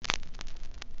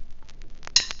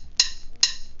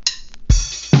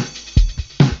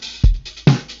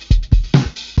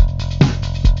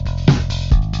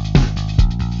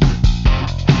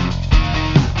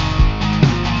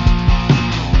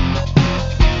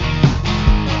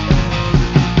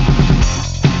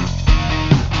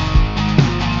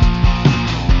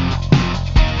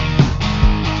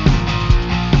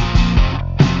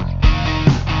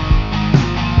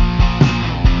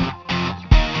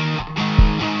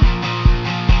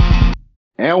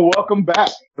And welcome back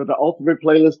to the Ultimate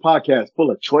Playlist Podcast full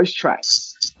of choice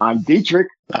tracks. I'm Dietrich.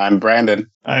 I'm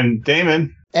Brandon. I'm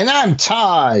Damon. And I'm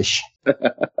Taj.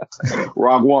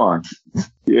 Ragwan.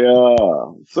 Yeah.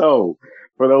 So,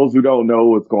 for those who don't know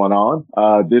what's going on,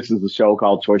 this is a show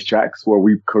called Choice Tracks where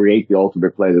we create the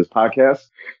Ultimate Playlist Podcast,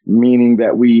 meaning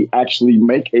that we actually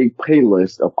make a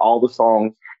playlist of all the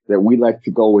songs that we like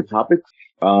to go with topics.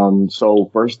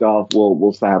 So first off,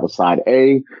 we'll have a side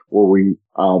A where we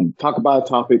talk about a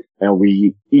topic and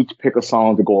we each pick a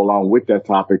song to go along with that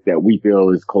topic that we feel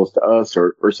is close to us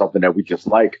or something that we just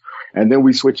like. And then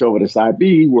we switch over to side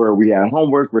B where we have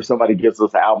homework where somebody gives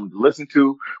us an album to listen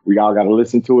to. We all got to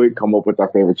listen to it, come up with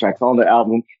our favorite tracks on the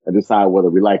album and decide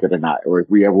whether we like it or not, or if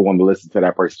we ever want to listen to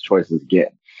that person's choices again.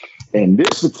 In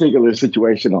this particular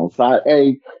situation on side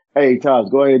A, hey, Taj,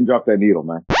 go ahead and drop that needle,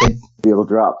 man. Needle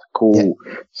dropped. Cool.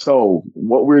 Yeah. So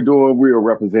what we're doing, we are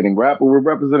representing rap, but we're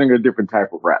representing a different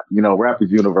type of rap. You know, rap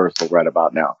is universal right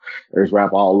about now. There's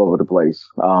rap all over the place.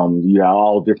 You have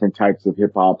all different types of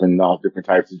hip hop and all different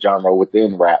types of genre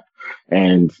within rap.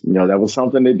 And, you know, that was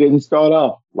something that didn't start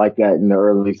off like that in the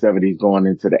early 70s going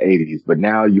into the 80s. But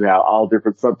now you have all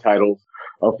different subtitles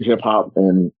of hip hop,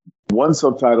 and one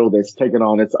subtitle that's taken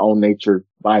on its own nature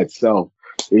by itself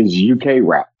is UK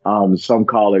rap. Some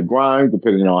call it grime,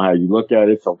 depending on how you look at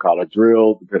it. Some call it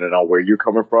drill, depending on where you're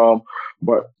coming from.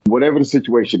 But whatever the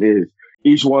situation is,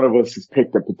 each one of us has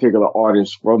picked a particular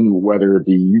artist from whether it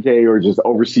be UK or just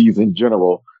overseas in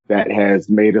general that has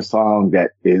made a song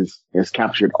that has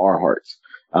captured our hearts.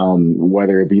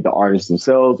 Whether it be the artists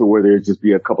themselves or whether it just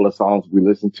be a couple of songs we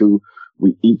listen to.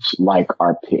 We each like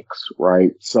our picks,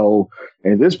 right? So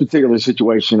in this particular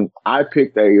situation, I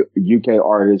picked a UK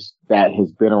artist that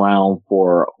has been around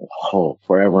for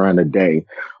forever and a day.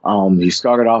 He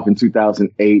started off in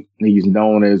 2008. He's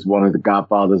known as one of the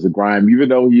godfathers of grime, even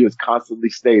though he has constantly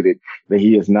stated that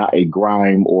he is not a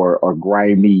grime or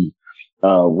grimy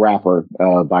rapper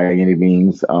by any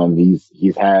means.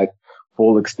 He's had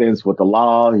full extents with the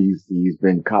law. He's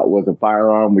been caught with a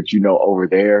firearm, which, you know, over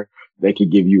there, they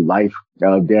could give you life,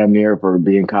 damn near, for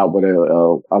being caught with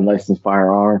a unlicensed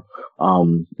firearm.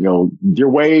 You know, you're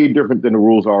way different than the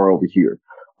rules are over here.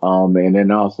 And then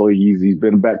also he's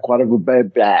been quite a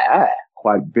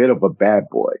bit of a bad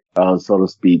boy, so to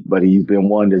speak. But he's been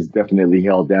one that's definitely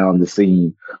held down the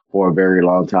scene for a very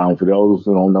long time. For those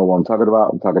who don't know what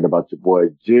I'm talking about your boy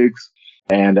Jigs.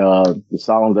 And the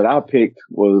song that I picked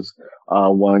was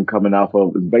one coming off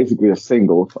of basically a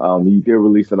single. He did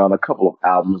release it on a couple of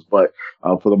albums, but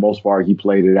for the most part, he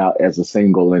played it out as a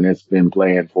single, and it's been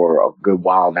playing for a good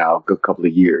while now, a good couple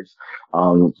of years.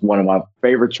 It's one of my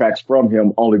favorite tracks from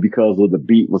him, only because of the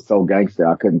beat was so gangster,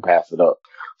 I couldn't pass it up.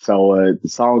 So the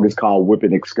song is called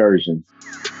Whipping Excursions.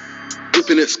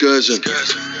 Whipping Excursion.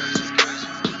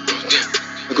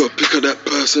 I gotta pick up that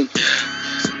person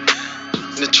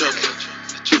in the trap.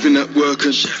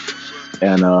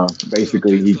 And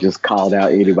basically, he just called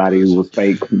out anybody who was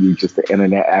fake. You're just an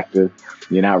internet actor.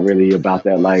 You're not really about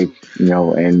that life, you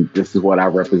know, and this is what I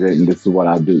represent and this is what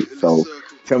I do. So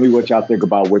tell me what y'all think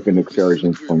about Whipping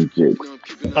Excursions from Jigs.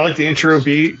 I like the intro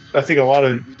beat. I think a lot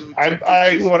of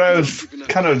what I was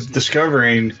kind of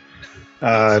discovering,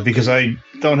 because I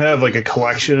don't have like a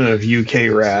collection of UK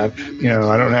rap. You know,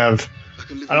 I don't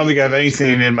think I have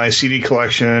anything in my CD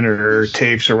collection or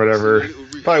tapes or whatever.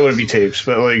 Probably wouldn't be tapes,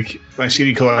 but like my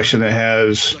CD collection that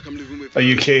has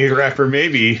a UK rapper,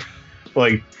 maybe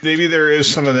there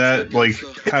is some of that, like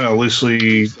kind of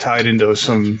loosely tied into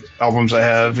some albums I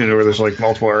have, you know, where there's like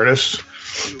multiple artists.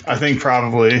 I think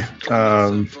probably,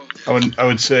 I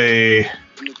would say,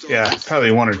 yeah,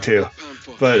 probably one or two,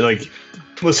 but like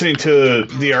listening to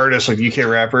the artists, like UK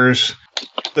rappers,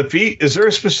 the beat, is there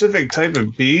a specific type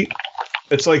of beat?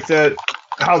 It's like that,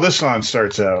 how this song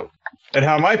starts out. And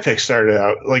how my pick started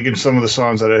out, like in some of the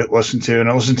songs that I listened to. And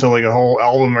I listened to like a whole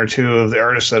album or two of the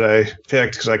artists that I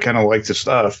picked because I kind of like the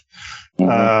stuff.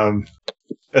 Mm-hmm.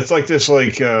 It's like this,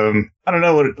 like, I don't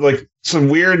know, like the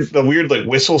weird like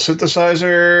whistle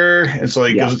synthesizer. It's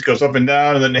like goes up and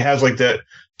down. And then it has like that,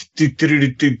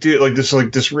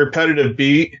 like this repetitive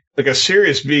beat, like a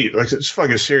serious beat. Like it's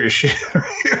fucking serious shit.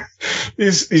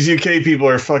 These UK people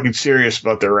are fucking serious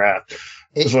about their rap.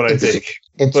 Is what I think.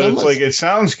 It's like, it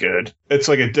sounds good. It's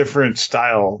like a different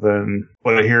style than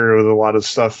what I hear with a lot of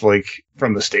stuff like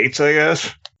from the States, I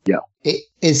guess. Yeah.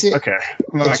 Is it? Okay.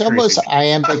 It's almost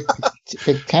iambic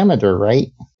pentameter, right?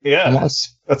 Yeah.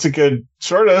 Almost. That's a good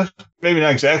sort of, maybe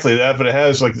not exactly that, but it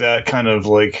has like that kind of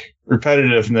like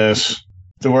repetitiveness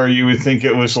to where you would think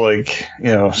it was like,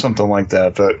 you know, something like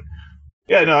that. But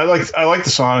yeah, no, I like the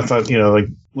song. I thought, you know, like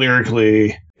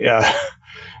lyrically, yeah.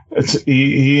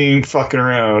 He ain't fucking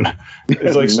around.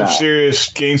 It's like some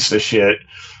serious gangsta shit.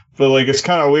 But like it's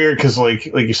kind of weird because like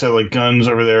you said, like guns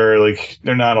over there, like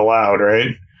they're not allowed,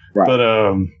 right? Right.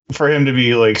 But for him to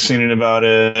be like singing about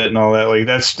it and all that, like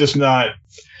that's just not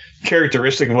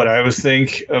characteristic of what I would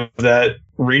think of that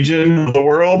region of the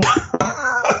world.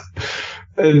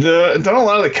 And don't a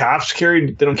lot of the cops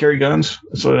they don't carry guns?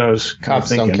 That's what I was Cops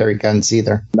thinking. don't carry guns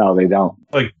either. No, they don't.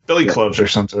 Like billy clubs or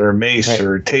something, or mace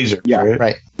or taser. Yeah,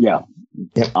 right. Yeah.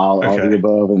 Yep. All of the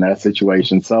above in that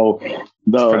situation. So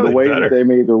the way better. that they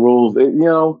made the rules,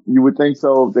 you would think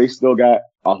so. They still got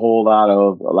a lot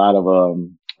of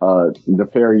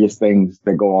nefarious things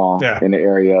that go on in the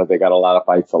area. They got a lot of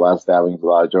fights, a lot of stabbings, a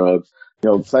lot of drugs.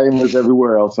 Same as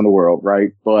everywhere else in the world,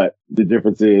 right? But the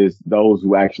difference is those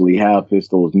who actually have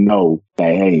pistols know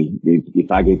that, hey,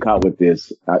 if I get caught with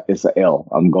this, it's a L.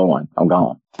 I'm gone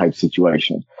type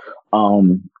situation.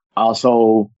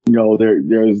 Also,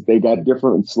 they got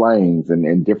different slangs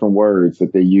and different words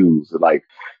that they use. Like,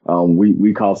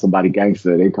 we call somebody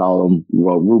gangster. They call them,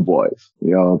 rude boys.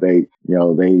 They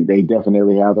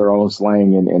definitely have their own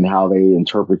slang and how they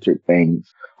interpret things.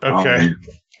 Okay.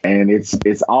 And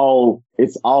it's all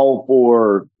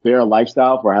for their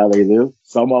lifestyle, for how they live.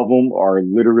 Some of them are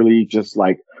literally just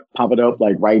like popping up.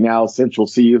 Like right now, Central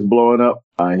C is blowing up.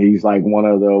 He's like one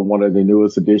of the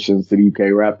newest additions to the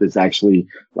UK rap that's actually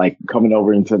like coming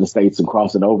over into the States and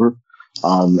crossing over.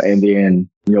 And then,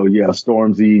 you have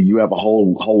Stormzy. You have a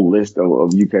whole list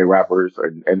of UK rappers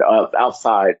and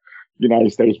outside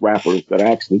United States rappers that are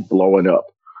actually blowing up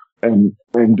and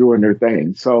doing their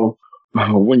thing. So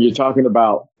when you're talking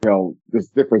about, there's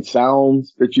different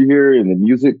sounds that you hear in the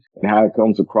music and how it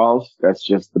comes across, that's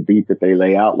just the beat that they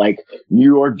lay out. Like New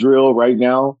York drill right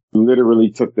now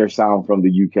literally took their sound from the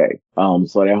UK.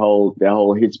 So that whole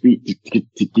hit beat,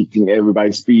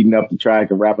 everybody speeding up the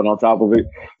track and rapping on top of it.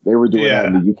 They were doing that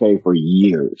in the UK for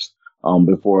years.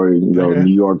 Before,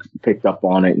 New York picked up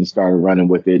on it and started running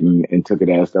with it and took it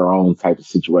as their own type of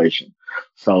situation.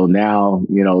 So now,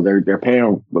 they're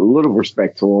paying a little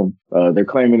respect to them. They're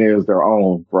claiming it as their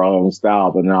own for our own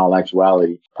style, but in all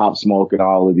actuality, Pop Smoke and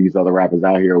all of these other rappers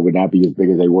out here would not be as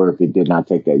big as they were if they did not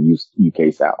take that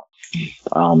UK sound.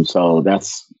 So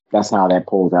that's how that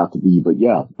pulls out to be. But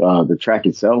the track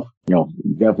itself,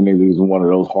 definitely is one of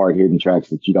those hard hitting tracks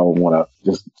that you don't want to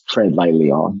just tread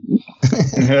lightly on.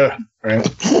 Yeah, right.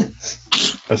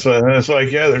 That's what I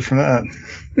gathered from that.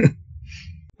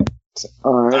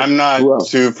 I'm not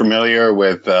too familiar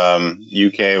with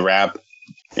UK rap.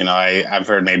 I've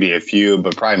heard maybe a few,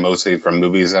 but probably mostly from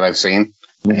movies that I've seen.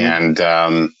 Mm-hmm. And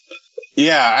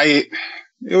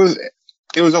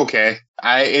it was okay.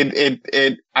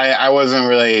 I wasn't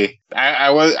really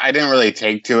I didn't really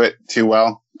take to it too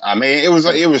well. I mean, it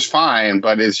was fine,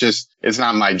 but it's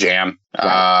not my jam.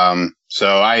 Right.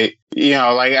 So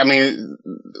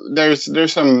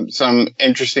there's some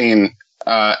interesting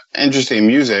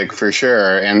music for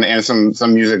sure, and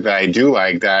some music that I do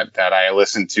like that I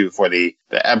listened to for the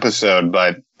episode,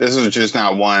 but this was just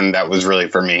not one that was really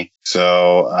for me.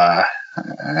 So I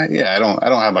don't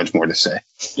have much more to say.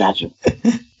 Gotcha.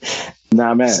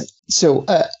 Nah, man. So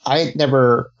I had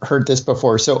never heard this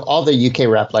before. So all the UK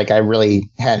rap, like I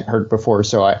really hadn't heard before.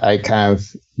 So I kind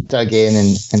of dug in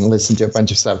and listened to a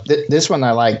bunch of stuff. This one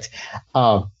I liked.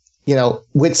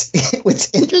 What's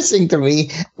interesting to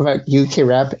me about UK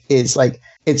rap is like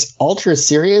it's ultra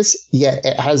serious, yet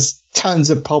it has tons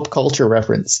of pop culture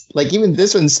reference. Like even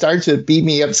this one starts with "Beat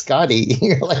Me Up, Scotty."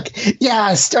 You're like,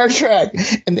 yeah, Star Trek,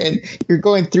 and then you're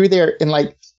going through there, and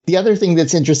like the other thing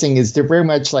that's interesting is they're very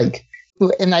much like.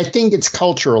 And I think it's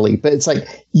culturally, but it's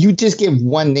like you just give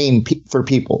one name for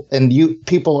people, and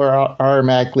people are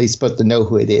automatically supposed to know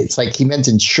who it is. Like he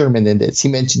mentions Sherman in this, he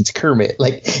mentions Kermit,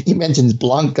 like he mentions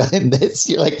Blanca in this.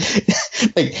 You're like,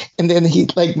 and then he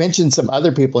like mentions some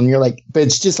other people, and you're like, but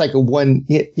it's just like a one.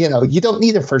 You don't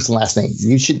need a first and last name.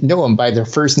 You should know them by their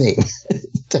first name.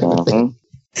 And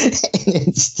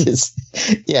it's just,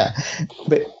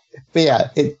 but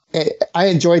I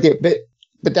enjoyed it,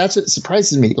 But that's what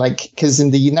surprises me. Like, because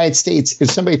in the United States, if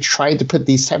somebody tried to put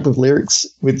these type of lyrics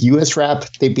with U.S. rap,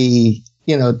 they'd be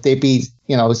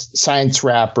science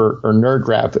rap or nerd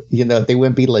rap. They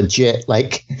wouldn't be legit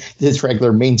like this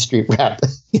regular mainstream rap.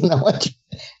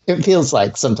 It feels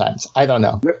like sometimes. I don't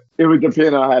know. It would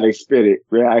depend on how they spit it.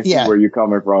 I see where you're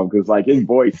coming from, because like his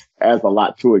voice adds a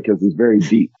lot to it because it's very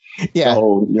deep. Yeah.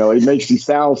 So, it makes you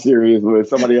sound serious. When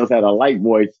somebody else had a light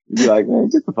voice, you'd be like, man,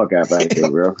 get the fuck out of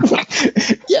here, bro.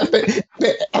 Yeah, but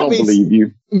I don't believe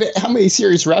you. But how many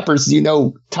serious rappers do you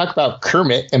know talk about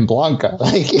Kermit and Blanca?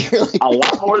 Like, you're like a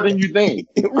lot more than you think.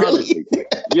 Really?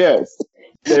 Yes.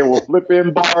 They will flip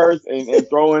in bars and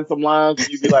throw in some lines, and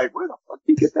you'd be like, where the fuck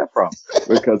did he get that from?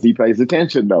 Because he pays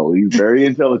attention, though. He's very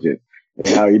intelligent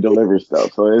in how he delivers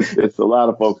stuff. So it's a lot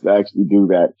of folks that actually do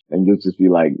that, and you'll just be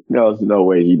like, no, there's no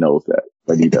way he knows that,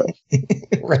 but he does.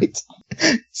 Right.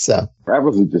 So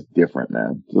rappers are just different,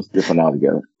 man. Just different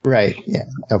altogether. Right. Yeah.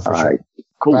 No, for All sure. right.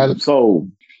 Cool. So,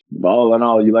 all in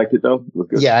all, you liked it, though? It was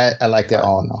good. Yeah, I liked it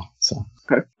all in all. So.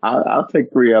 Okay. I'll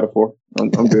take 3 out of 4. I'm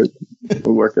good.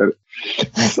 We'll work at it.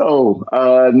 So,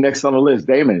 next on the list,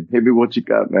 Damon, hit me what you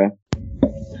got, man.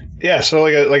 Yeah, so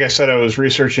like I said, I was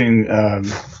researching a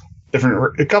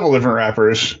couple different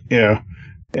rappers,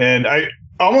 and I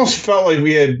almost felt like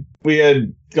we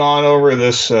had gone over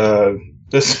this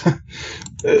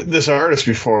this artist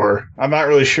before. I'm not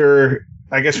really sure.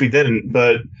 I guess we didn't,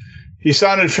 but he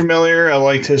sounded familiar. I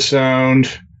liked his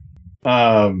sound.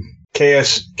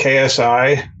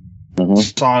 KSI,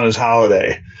 song is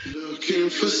Holiday. Looking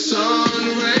for sun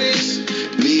rays,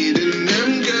 needing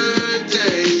them good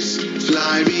days.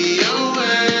 Fly me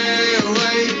away,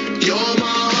 you're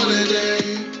my holiday.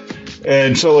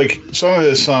 And so, like, some of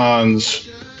his songs,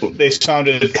 they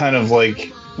sounded kind of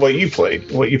like what you played,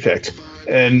 what you picked.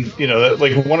 And,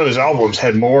 like one of his albums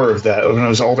had more of that, one of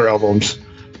his older albums.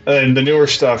 And the newer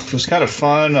stuff was kind of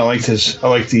fun. I liked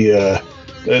the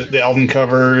album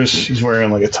covers. He's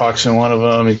wearing like a tux in one of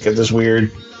them. He's got this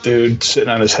weird dude sitting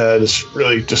on his head. It's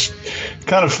really just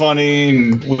kind of funny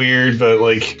and weird, but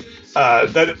like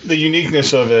the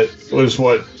uniqueness of it was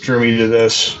what drew me to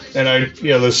this. And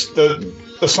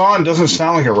the song doesn't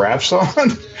sound like a rap song,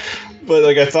 but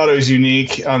like I thought it was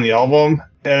unique on the album,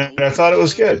 and I thought it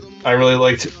was good. I really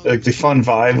liked like the fun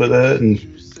vibe with it, and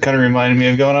kind of reminded me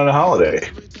of going on a holiday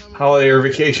or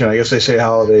vacation. I guess they say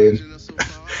holiday in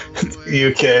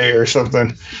UK or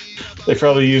something. They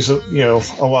probably use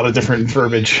a lot of different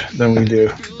verbiage than we do,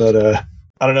 but I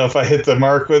don't know if I hit the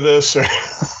mark with this, or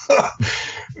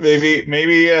maybe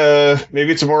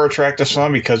it's a more attractive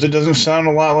song because it doesn't sound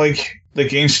a lot like the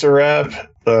gangster rap,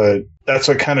 but that's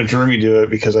what kind of drew me to it,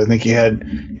 because I think he had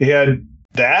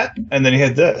that and then he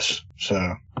had this,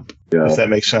 so yeah. If that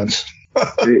makes sense.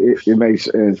 it makes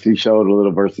sense. He showed a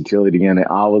little versatility in it.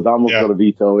 I was almost going to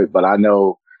veto it, but I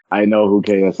know who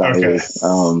KSI is.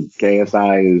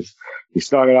 KSI is, he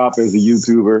started off as a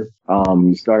YouTuber.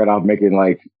 He started off making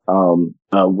like,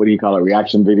 what do you call it?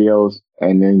 Reaction videos.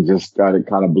 And then just kind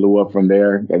of blew up from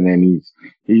there. And then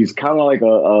he's kind of like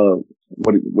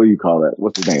what do you call that?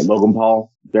 What's his name? Logan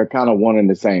Paul. They're kind of one and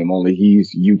the same, only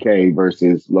he's UK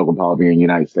versus Logan Paul being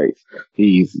United States.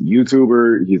 He's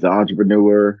YouTuber. He's an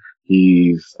entrepreneur.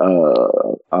 He's,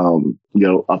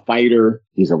 a fighter.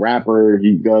 He's a rapper.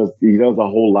 He does a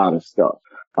whole lot of stuff.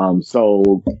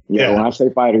 So, when I say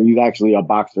fighter, he's actually a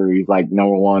boxer. He's like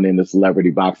 #1 in the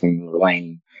celebrity boxing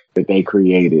lane that they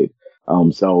created.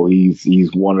 So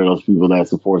he's one of those people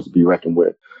that's a force to be reckoned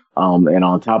with. And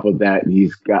on top of that,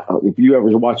 he's got, if you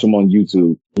ever watch him on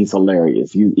YouTube, he's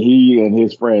hilarious. He and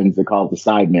his friends, they're called the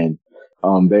Sidemen.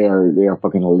 They are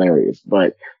fucking hilarious.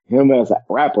 But him as a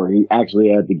rapper, he actually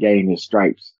had to gain his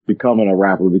stripes becoming a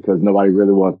rapper, because nobody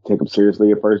really wanted to take him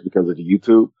seriously at first because of the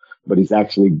YouTube. But he's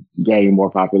actually gained more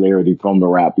popularity from the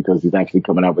rap because he's actually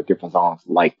coming out with different songs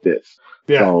like this.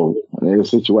 Yeah. So in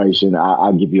this situation,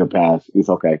 I'll give you a pass. It's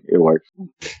okay. It works.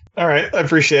 All right. I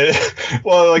appreciate it.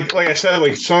 Well, like I said,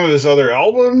 like some of his other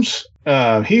albums,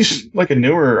 he's like a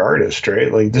newer artist,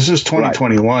 right? Like this is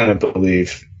 2021, right. I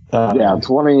believe.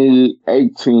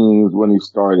 2018 is when he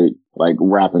started like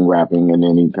rapping, and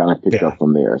then he kind of picked up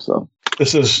from there. So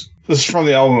this is from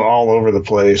the album All Over the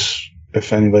Place,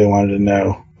 if anybody wanted to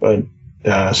know. But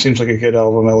seems like a good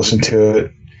album. I listened to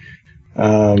it.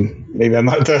 Maybe I'm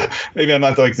not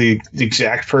the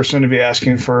exact person to be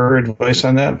asking for advice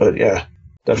on that, but yeah,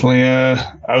 definitely.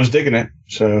 I was digging it,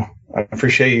 so I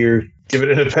appreciate you giving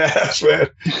it a pass, man.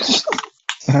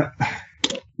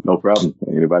 No problem.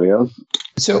 Anybody else?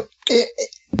 So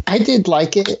I did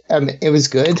like it. It was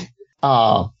good.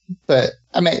 But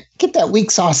I mean, get that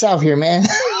weak sauce out here, man.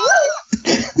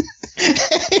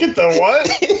 Get the what?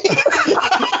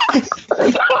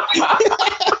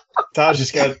 Taj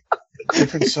just got a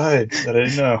different side that I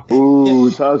didn't know. Ooh,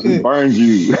 Taj just burned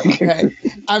you. Right.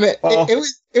 I mean, it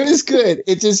was good.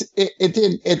 It just it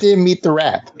didn't meet the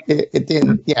rap. It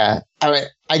didn't. Yeah. I mean,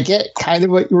 I get kind of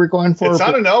what you were going for. It's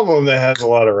not an album that has a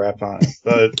lot of rap on it,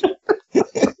 but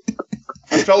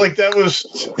I felt like this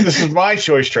is my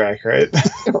choice track, right?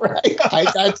 Right. I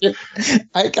got you.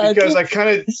 Because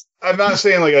I'm not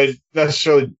saying like I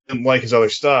necessarily didn't like his other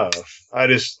stuff. I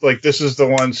just like, this is the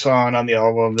one song on the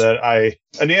album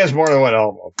and he has more than one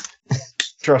album.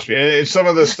 Trust me. And some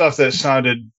of the stuff that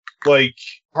sounded like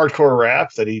hardcore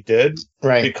rap that he did.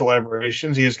 Right. Big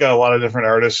collaborations. He's got a lot of different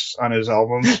artists on his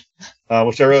album,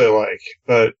 which I really like.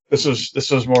 But this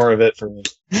was more of it for me.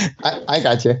 I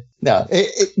got you. No,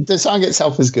 the song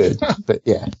itself is good, but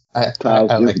yeah, I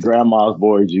like it. Grandma's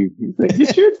boy. You think your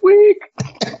shit's weak?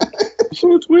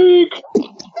 Shit's weak.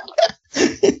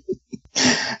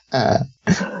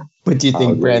 What do you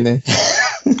think, Brandon?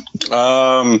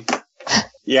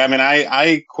 Yeah, I mean,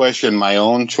 I question my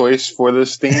own choice for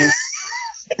this theme,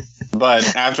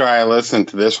 but after I listened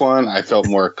to this one, I felt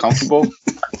more comfortable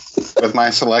with my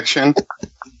selection.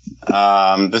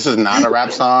 This is not a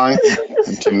rap song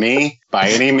to me by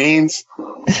any means,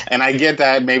 and I get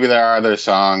that maybe there are other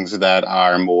songs that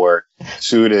are more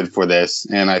suited for this,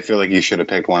 and I feel like you should have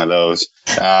picked one of those.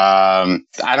 I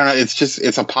don't know.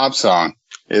 It's a pop song.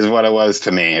 Is what it was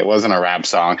to me. It wasn't a rap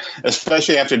song,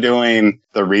 especially after doing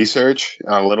the research,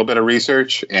 a little bit of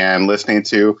research, and listening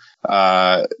to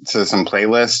some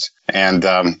playlists. And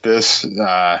this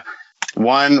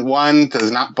one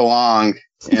does not belong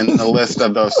in the list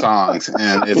of those songs,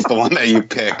 and it's the one that you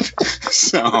picked.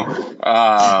 So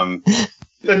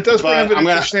that does bring up an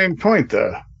interesting point,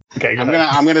 though. Okay,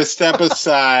 I'm gonna step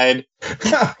aside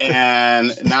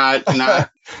and not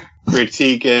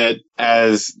critique it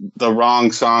as the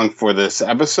wrong song for this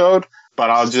episode, but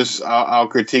I'll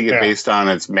critique it based on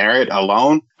its merit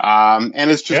alone. And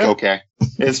it's just okay.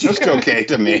 It's just okay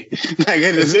to me. Like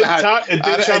it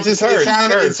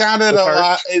sounded a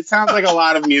lot. It sounds like a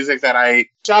lot of music that I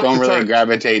don't really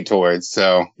gravitate towards.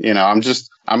 So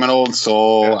I'm an old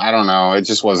soul. I don't know. It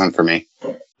just wasn't for me.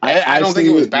 I don't think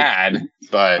it was bad,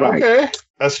 but okay,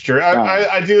 that's true.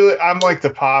 I do. I'm like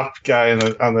the pop guy in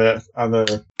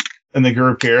the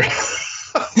group here.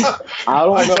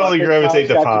 I totally gravitate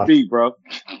to pop. Beat, bro.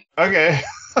 Okay.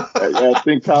 I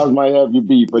think Taj might have you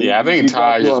beat, but I think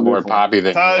Taj is more poppy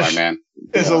than you are, man.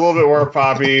 Is a little bit more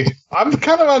poppy. I'm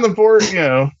kind of on the board,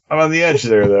 I'm on the edge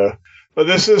there, though. But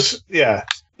this is,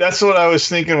 that's what I was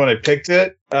thinking when I picked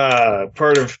it.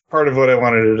 Part of what I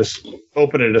wanted to just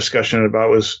open a discussion about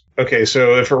was, okay,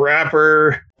 so if a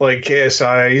rapper like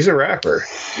KSI, he's a rapper.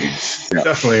 Yeah.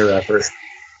 Definitely a rapper.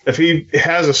 If he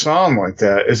has a song like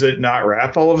that, is it not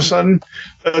rap all of a sudden?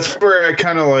 That's where I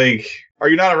kind of like, are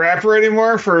you not a rapper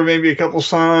anymore for maybe a couple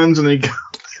songs? And then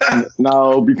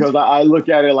No, because I look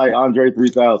at it like Andre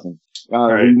 3000.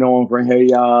 Right. You know him from Hey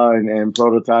Ya and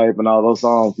Prototype and all those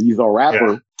songs. He's a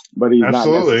rapper, but he's not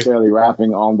necessarily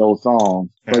rapping on those songs.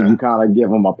 But you kind of give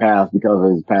him a pass because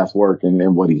of his past work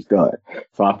and what he's done.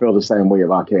 So I feel the same way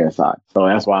about KSI. So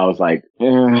that's why I was like,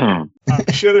 I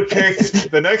should have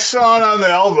picked the next song on the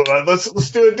album.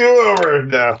 Let's do a do-over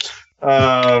now.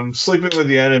 Sleeping with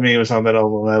the Enemy was on that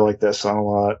album. I like that song a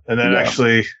lot. And then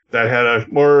actually that had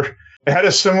it had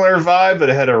a similar vibe, but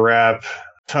it had a rap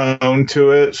tone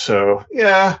to it. So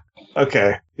yeah.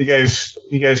 Okay. You guys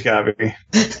got me.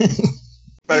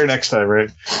 Better next time, right?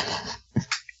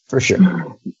 For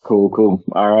sure. Cool.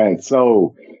 All right.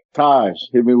 So Taj,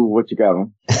 hit me with what you got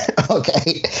on.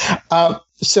 Okay.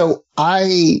 So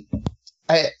I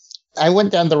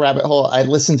went down the rabbit hole. I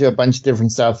listened to a bunch of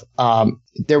different stuff.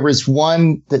 There was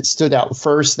one that stood out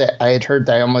first that I had heard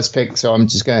that I almost picked. So I'm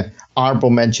just going to honorable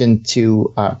mention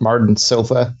to Martin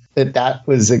Sofa. That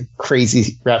was a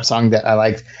crazy rap song that I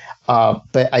liked.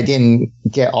 But I didn't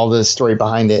get all the story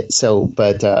behind it.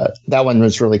 But that one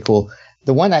was really cool.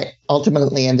 The one I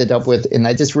ultimately ended up with, and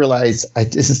I just realized I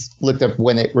just looked up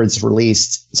when it was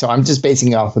released. So I'm just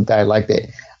basing it off of that. I liked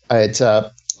it. It's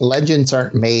Legends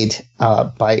Aren't Made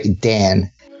by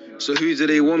Dan. So who do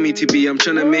they want me to be? I'm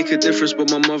trying to make a difference, but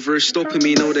my mother is stopping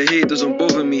me. No, the hate doesn't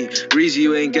bother me. Reezy,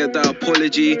 you ain't get that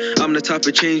apology. I'm the type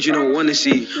of change you don't want to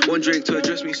see. One Drake to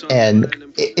address me. And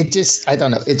it just, I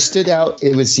don't know. It stood out.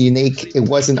 It was unique. It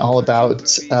wasn't all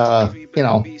about,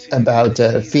 about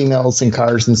females and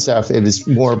cars and stuff. It was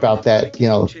more about that,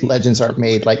 legends aren't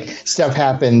made. Like stuff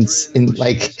happens in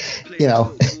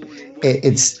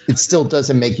it still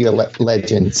doesn't make you a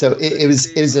legend. So it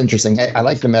was interesting. I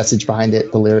like the message behind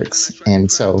it, the lyrics.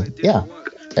 And so,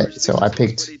 so I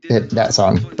picked that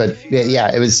song. But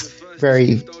it was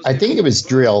very, I think it was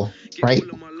drill, right?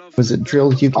 Was it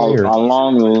drill UK? Or?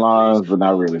 Along the lines, but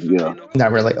not really, yeah.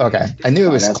 Not really? Okay. I knew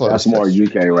it was close. That's more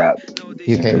UK rap.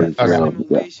 UK rap. Okay.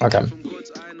 Yeah. Okay.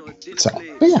 So,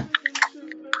 but yeah.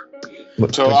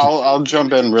 So I'll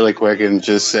jump in really quick and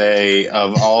just say,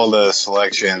 of all the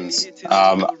selections,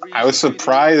 I was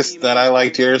surprised that I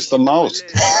liked yours the most.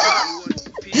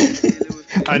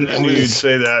 I knew you'd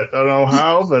say that. I don't know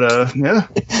how, but yeah.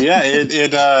 Yeah,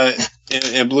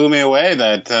 it blew me away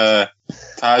that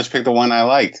Taj picked the one I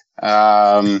liked.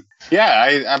 I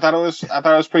thought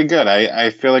it was pretty good. I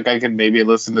feel like I could maybe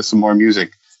listen to some more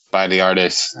music by the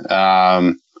artist.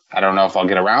 I don't know if I'll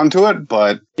get around to it,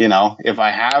 but you know, if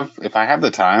I have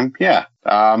the time, yeah.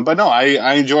 But no,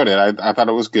 I enjoyed it. I thought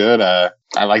it was good.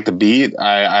 I like the beat.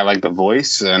 I like the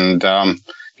voice, and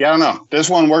yeah, I don't know. This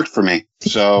one worked for me.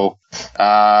 So,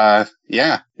 yeah.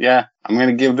 I'm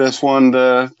gonna give this one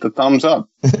the thumbs up.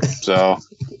 So,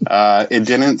 it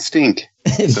didn't stink.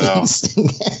 So,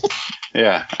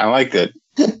 yeah, I liked it.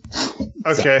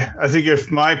 Okay, I think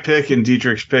if my pick and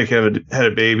Dietrich's pick had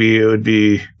a baby, it would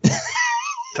be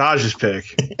Taj's pick.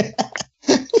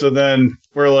 So then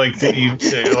we're like that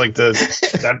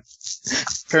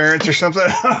parents or something.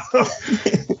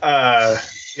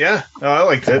 Yeah, no, I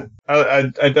liked it.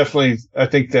 I definitely, I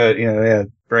think that, you know, yeah,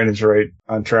 Brandon's right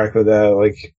on track with that.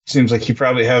 Like, seems like he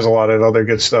probably has a lot of other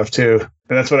good stuff too.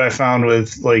 And that's what I found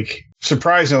with, like,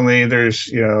 surprisingly, there's,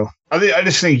 you know, I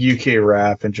just think UK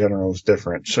rap in general is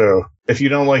different. So if you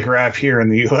don't like rap here in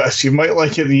the US, you might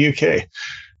like it in the UK.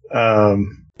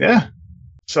 Yeah.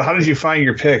 So how did you find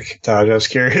your pick, Taj? I was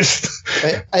curious.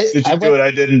 Did you do what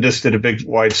I did and just did a big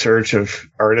wide search of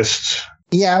artists?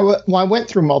 Yeah, well, I went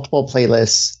through multiple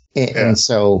playlists, and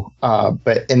so,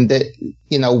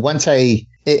 you know, once I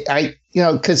you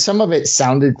know, because some of it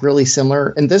sounded really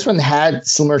similar, and this one had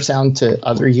similar sound to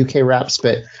other UK raps,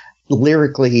 but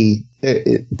lyrically,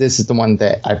 this is the one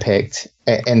that I picked,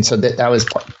 and so that was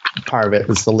part of it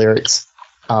was the lyrics.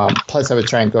 Plus, I was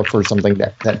trying to go for something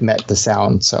that met the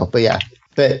sound. So, but yeah,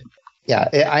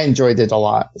 I enjoyed it a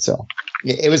lot. So,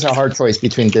 it was a hard choice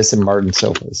between this and Martin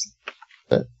Silva's.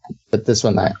 But this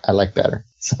one I like better.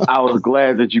 So. I was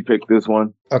glad that you picked this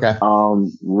one. Okay.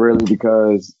 Really,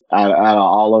 because out of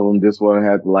all of them, this one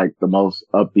had like the most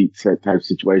upbeat set type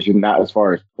situation. Not as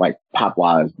far as like pop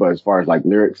wise, but as far as like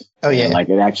lyrics. Oh yeah. And, like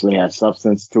it actually has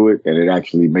substance to it, and it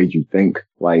actually made you think.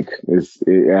 Like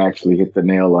it actually hit the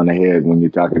nail on the head when you're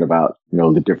talking about, you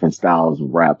know, the different styles of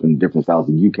rap and different styles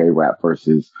of UK rap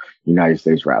versus United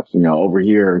States raps. You know, over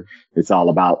here it's all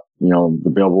about, you know, the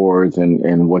billboards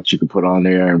and what you can put on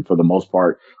there. And for the most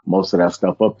part, most of that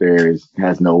stuff up there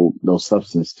has no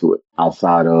substance to it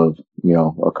outside of, you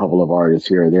know, a couple of artists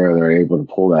here or there that are able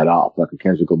to pull that off, like a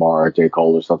Kendrick Lamar or J.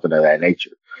 Cole or something of that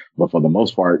nature. But for the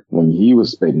most part, when he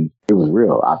was spitting, it was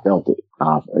real. I felt it.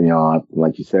 You know,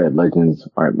 like you said, legends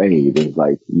aren't made. It's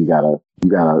like, you gotta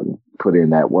put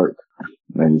in that work.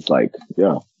 And it's like,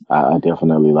 yeah, I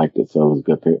definitely liked it. So it was a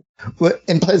good pick. Well,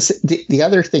 and plus, the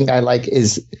other thing I like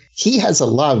is he has a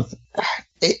love.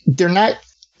 They're not,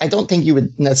 I don't think you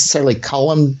would necessarily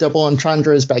call them double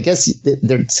entendres, but I guess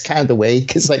it's kind of the way,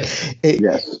 because like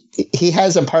he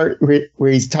has a part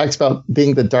where he talks about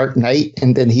being the Dark Knight,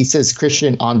 and then he says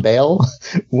Christian on bail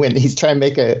when he's trying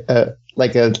to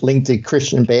make a link to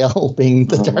Christian Bale being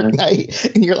the Dark Knight,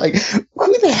 and you're like,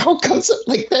 who the hell comes up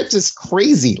like that? Just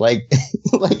crazy. Like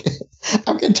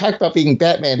I'm going to talk about being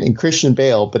Batman and Christian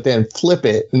Bale, but then flip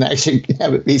it and actually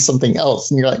have it be something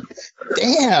else, and you're like,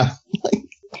 damn. Like,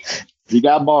 he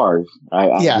got bars.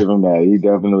 I give him that. He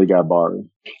definitely got bars.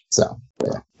 So,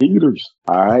 yeah. Heaters.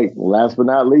 All right. Last but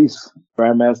not least,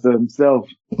 Grandmaster himself.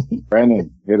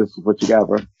 Brandon, hit us with what you got,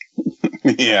 bro.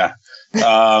 Yeah.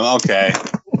 Okay.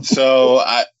 So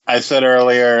I said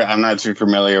earlier, I'm not too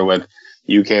familiar with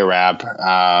UK rap.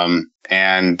 I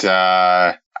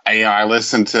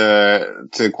listened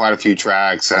to quite a few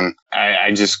tracks, and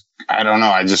I don't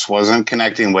know. I just wasn't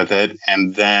connecting with it.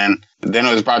 And then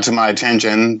it was brought to my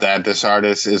attention that this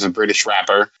artist is a British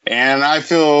rapper. And I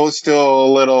feel still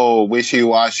a little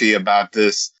wishy-washy about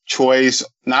this choice.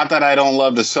 Not that I don't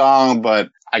love the song, but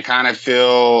I kind of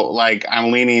feel like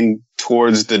I'm leaning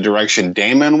towards the direction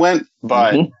Damon went.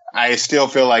 But I still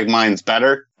feel like mine's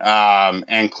better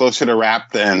and closer to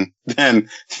rap than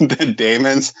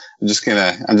Damon's. I'm just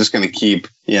gonna keep,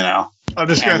 you know. I'm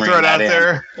just going to throw it out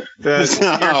there that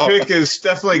your pick is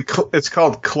definitely, it's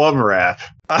called club rap.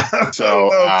 So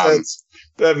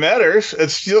that matters.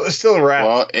 It's still rap.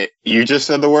 Well, you just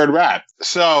said the word rap.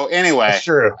 So anyway, that's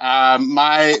true.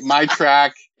 My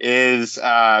track is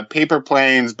Paper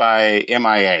Planes by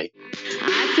MIA.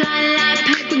 I fly like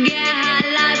paper, get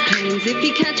high like planes. If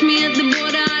you catch me at the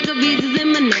border, I got visas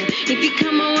in my name. If you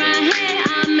come around here,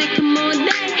 I'll make them all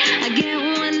day. I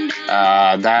get one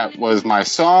day. That was my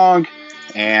song.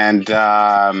 And,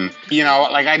 you know,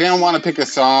 like I didn't want to pick a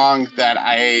song that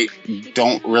I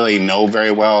don't really know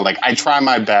very well. Like I try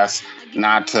my best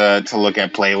not to look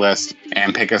at playlists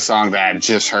and pick a song that I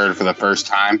just heard for the first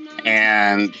time.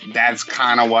 And that's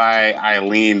kind of why I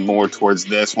lean more towards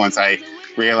this once I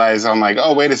realized, I'm like,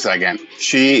 oh, wait a second.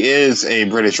 She is a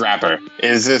British rapper.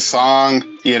 Is this song,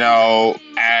 you know,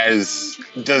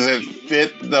 does it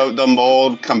fit the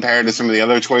mold compared to some of the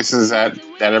other choices that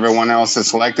everyone else has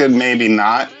selected? Maybe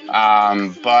not.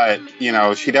 But you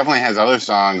know, she definitely has other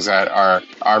songs that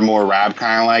are more rap,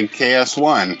 kind of like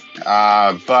KS1.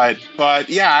 But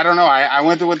yeah, I don't know. I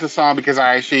went with the song because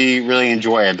I actually really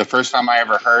enjoy it. The first time I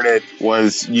ever heard it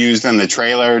was used in the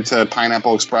trailer to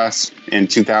Pineapple Express in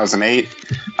 2008.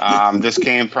 This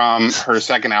came from her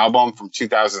second album from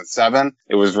 2007.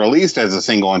 It was released as a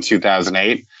single in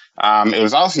 2008. It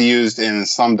was also used in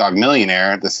Slumdog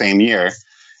Millionaire the same year.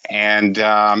 And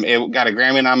it got a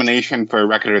Grammy nomination for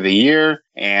Record of the Year.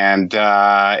 And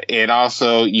it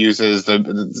also uses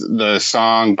the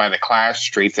song by The Clash,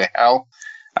 Straight to Hell.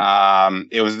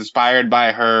 It was inspired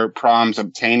by her proms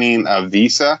obtaining a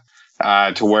visa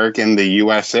to work in the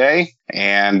USA.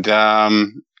 And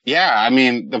yeah, I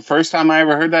mean, the first time I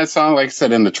ever heard that song, like I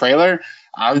said in the trailer,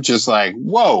 I was just like,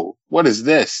 whoa, what is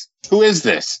this? Who is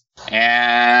this?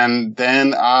 And then,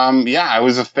 yeah, I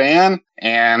was a fan,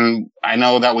 and I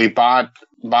know that we bought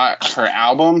her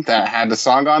album that had the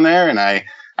song on there, and I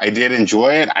did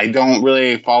enjoy it. I don't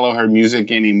really follow her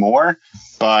music anymore,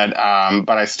 but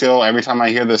I still, every time I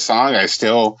hear this song, I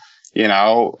still, you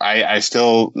know, I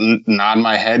still nod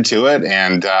my head to it,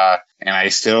 and I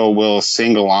still will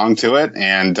sing along to it,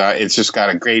 and it's just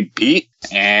got a great beat,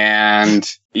 and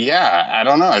yeah, I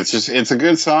don't know, it's a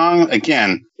good song.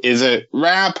 Again, is it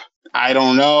rap? I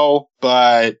don't know,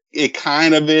 but it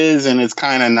kind of is, and it's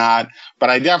kind of not. But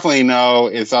I definitely know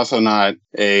it's also not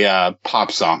a pop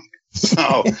song.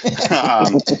 So,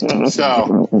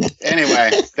 so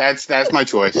anyway, that's my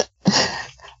choice.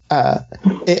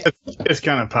 It's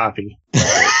kind of poppy.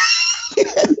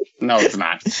 No, it's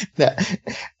not.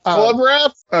 Club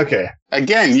rap? Okay.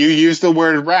 Again, you use the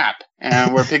word rap,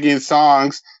 and we're picking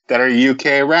songs that are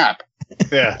UK rap.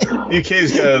 Yeah,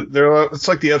 UK's it's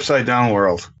like the upside down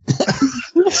world.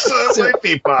 So it might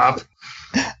be pop,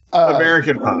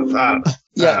 American pop.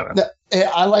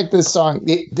 I like this song.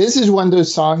 This is one of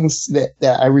those songs that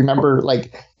I remember,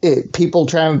 like, people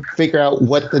trying to figure out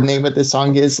what the name of the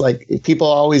song is. Like, people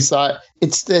always thought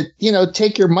it's the, you know,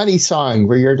 Take Your Money song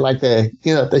where you're like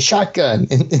the shotgun.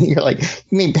 And you're like,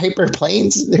 you mean Paper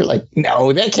Planes? They're like,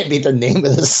 no, that can't be the name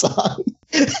of the song.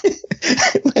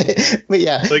 but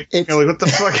yeah. Like, what the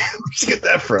fuck? Where'd you get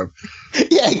that from?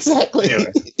 Yeah, exactly.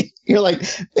 Anyway. You're like,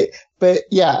 but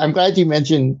yeah, I'm glad you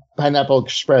mentioned Pineapple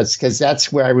Express because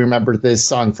that's where I remember this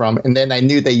song from. And then I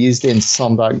knew they used it in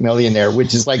Slumdog Millionaire,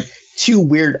 which is like two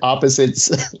weird opposites.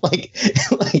 like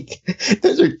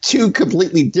those are two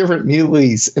completely different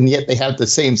movies, and yet they have the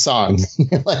same song.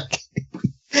 Like,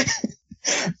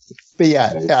 but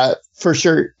yeah, for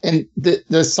sure. And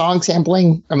the song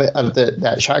sampling of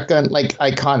that shotgun, like,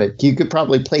 iconic. You could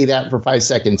probably play that for 5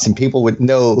 seconds and people would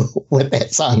know what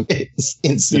that song is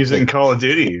instantly. Using Call of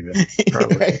Duty,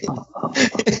 probably. Right.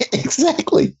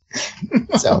 Exactly.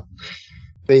 So,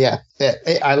 but yeah,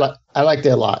 I liked it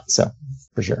a lot. So,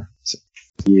 for sure. So.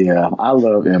 Yeah, I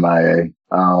love MIA.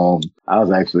 I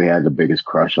was actually had the biggest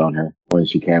crush on her when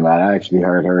she came out. I actually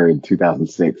heard her in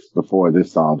 2006 before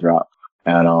this song dropped.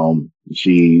 And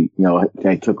she, you know,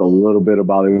 they took a little bit of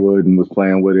Bollywood and was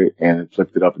playing with it and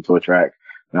flipped it up into a track.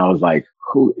 And I was like,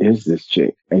 who is this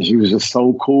chick? And she was just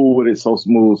so cool with it, so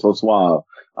smooth, so suave.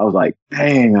 I was like,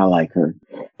 dang, I like her.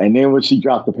 And then when she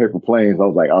dropped the Paper Planes, I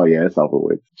was like, oh yeah, it's over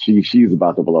with. She's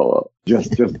about to blow up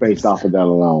just based off of that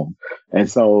alone. And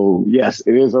so, yes,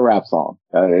 it is a rap song.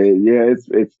 Yeah,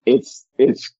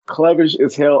 it's clever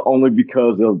as hell only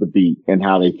because of the beat and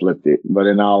how they flipped it. But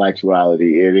in all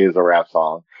actuality, it is a rap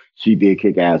song. She did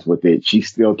kick ass with it. She's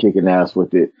still kicking ass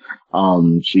with it.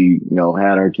 She, you know,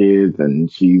 had her kids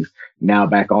and she's now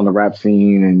back on the rap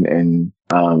scene and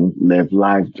live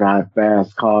life, drive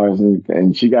fast cars.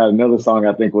 And she got another song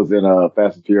I think was in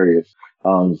Fast and Furious.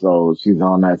 So she's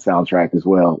on that soundtrack as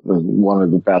well. One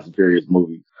of the Fast and Furious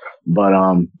movies. But,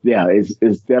 yeah,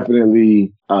 it's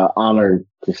definitely, honor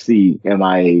to see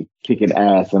MIA kicking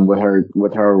ass and with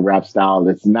her rap style.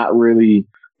 It's not really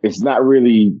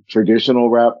traditional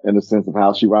rap in the sense of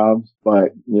how she rhymes,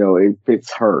 but, you know, it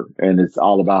fits her and it's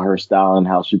all about her style and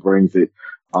how she brings it.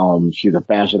 She's a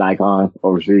fashion icon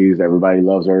overseas. Everybody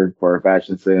loves her for her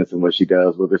fashion sense and what she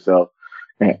does with herself.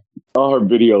 And all her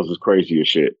videos is crazy as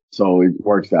shit. So it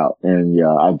works out. And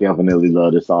yeah, I definitely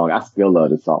love this song. I still love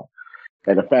this song.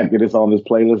 And the fact that it's on this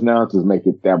playlist now just make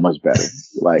it that much better.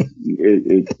 Like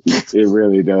it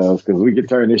really does. Cause we can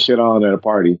turn this shit on at a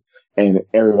party and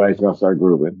everybody's going to start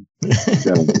grooving.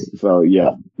 So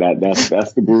yeah,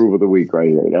 that's the groove of the week right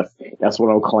here. That's what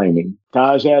I'm claiming.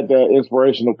 Taj had the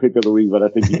inspirational pick of the week, but I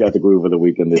think he got the groove of the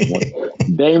week in this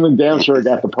one. Damon damn sure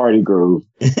got the party groove,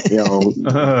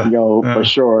 for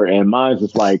sure. And mine's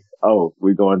just like, oh,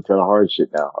 we're going to the hard shit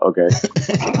now. Okay.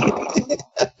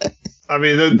 I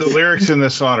mean, the lyrics in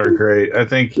this song are great. I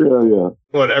think, Yeah.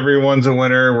 what, everyone's a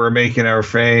winner. We're making our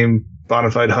fame.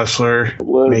 Bonafide hustler,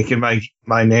 making my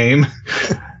name.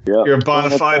 Yeah. You're a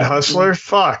bonafide hustler?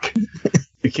 Fuck.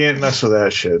 You can't mess with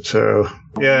that shit. So,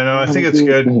 yeah, no, I think it's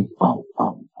good.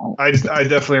 I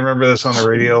definitely remember this on the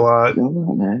radio a lot.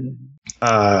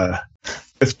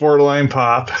 It's borderline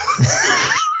pop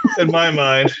in my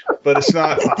mind, but it's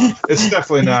not pop. It's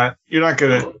definitely not. You're not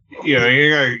gonna be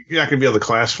able to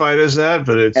classify it as that,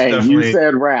 but it's definitely. You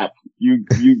said rap. You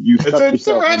it's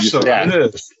a rap song. Yeah.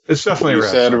 It is. It's definitely a rap.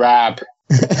 You said song. rap.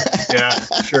 Yeah,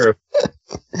 true.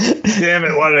 Damn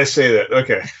it! Why did I say that?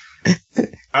 Okay.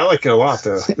 I like it a lot,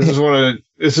 though.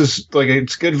 This is like,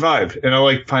 it's good vibe, and I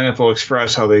like Pineapple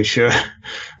Express, how they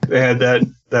had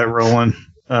that rolling.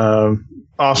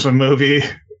 Awesome movie,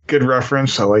 good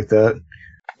reference. I like that.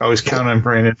 I always count on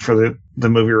Brandon for the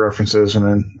movie references, and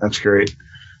then that's great.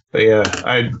 But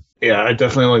I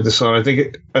definitely like the song. I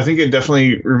think it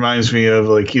definitely reminds me of,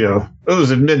 like, it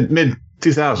was mid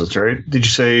 2000s, right? Did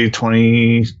you say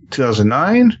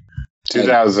 2009?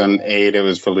 2008, it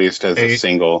was released as a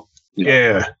single.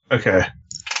 Yeah. Okay.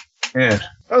 Yeah.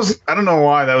 I don't know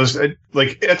why that was,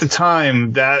 like, at the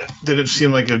time that didn't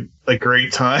seem like a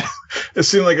great time. It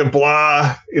seemed like a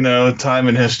blah, time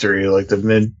in history, like the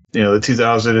mid, the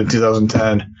 2000 and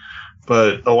 2010.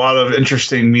 But a lot of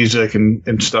interesting music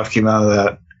and stuff came out of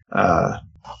that,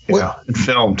 and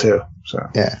film too. So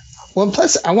yeah. Well,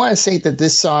 plus, I want to say that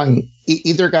this song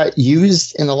either got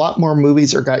used in a lot more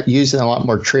movies or got used in a lot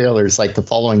more trailers, like the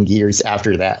following years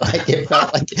after that. Like, it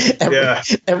felt like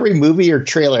every movie or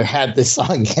trailer had this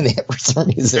song in it for some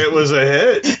reason. It was a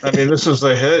hit. I mean, this was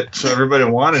a hit, so everybody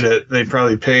wanted it. They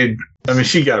probably paid. I mean,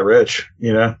 she got rich,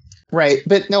 Right.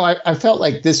 But no, I felt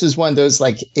like this was one of those,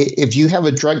 like, if you have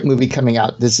a drug movie coming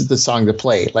out, this is the song to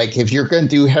play. Like, if you're going to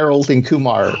do Harold and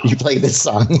Kumar, you play this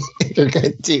song. If you're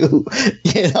going to do,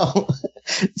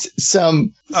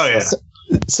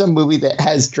 some movie that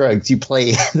has drugs, you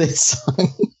play this song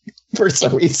for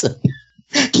some reason.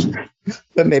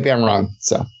 But maybe I'm wrong.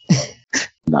 So.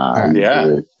 Nah.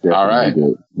 Yeah. All right.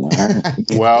 Good.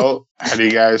 Well, how do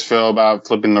you guys feel about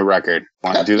flipping the record?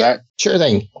 Want to do that? Sure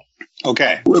thing.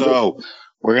 Okay, so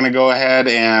we're going to go ahead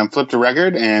and flip the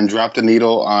record and drop the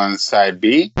needle on side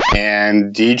B.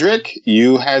 And Diedrich,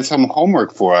 you had some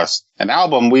homework for us, an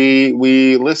album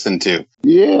we listened to.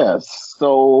 Yes.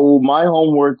 So my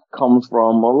homework comes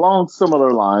from along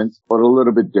similar lines, but a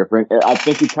little bit different. I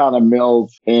think it kind of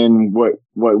melds in what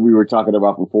we were talking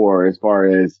about before, as far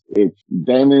as it's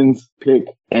Damon's pick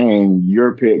and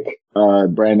your pick.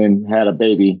 Brandon had a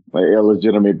baby, an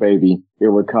illegitimate baby. It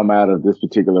would come out of this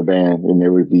particular band, and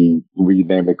we'd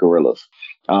name it Gorillaz.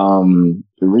 The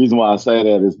reason why I say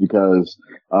that is because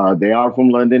they are from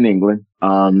London, England.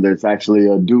 There's actually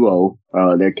a duo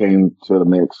that came to the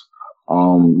mix. It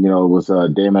was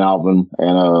Damon Albarn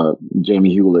and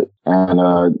Jamie Hewlett.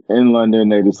 And in London,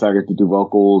 they decided to do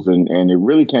vocals, and it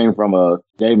really came from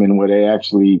Damon, where they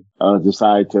actually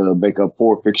decided to make up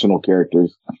 4 fictional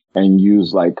characters and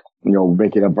use,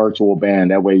 make it a virtual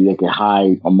band. That way they could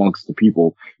hide amongst the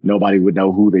people. Nobody would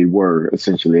know who they were,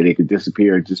 essentially. They could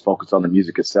disappear and just focus on the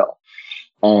music itself.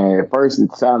 And at first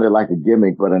it sounded like a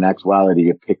gimmick, but in actuality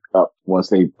it picked up once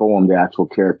they formed the actual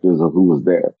characters of who was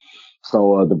there.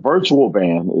 So the virtual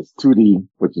band is 2D,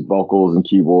 which is vocals and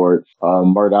keyboard,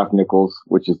 Murdoch Nichols,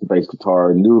 which is the bass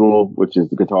guitar, Noodle, which is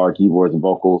the guitar, keyboards, and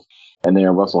vocals, and then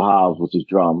Russell Hobbs, which is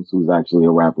drums, who's actually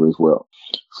a rapper as well.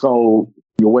 So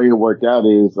the way it worked out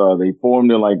is they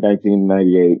formed in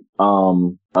 1998.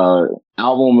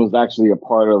 Album was actually a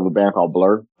part of a band called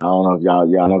Blur. I don't know if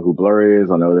y'all know who Blur is.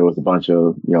 I know there was a bunch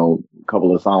of,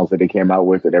 couple of songs that they came out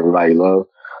with that everybody loved.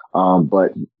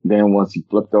 But then once he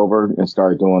flipped over and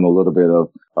started doing a little bit of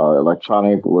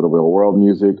electronic, a little bit of world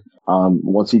music,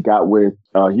 once he got with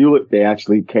Hewlett, they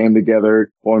actually came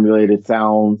together, formulated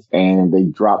sounds, and they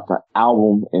dropped the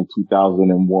album in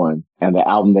 2001. And the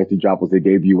album that they dropped was their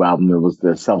debut album. It was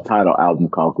the self-titled album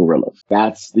called Gorillaz.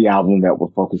 That's the album that we're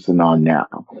focusing on now.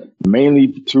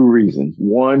 Mainly for 2 reasons.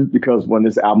 One, because when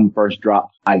this album first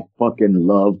dropped, I fucking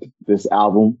loved this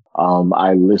album.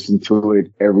 I listened to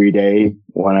it every day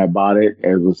when I bought it.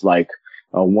 It was like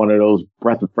one of those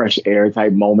breath of fresh air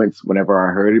type moments whenever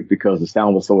I heard it, because the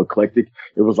sound was so eclectic.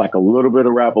 It was like a little bit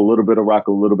of rap, a little bit of rock,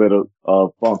 a little bit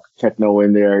of funk, techno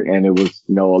in there. And it was,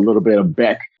 a little bit of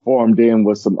Beck formed in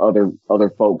with some other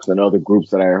folks and other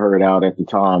groups that I heard out at the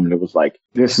time. And it was like,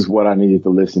 this is what I needed to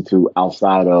listen to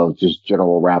outside of just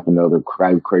general rap and other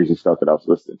crazy stuff that I was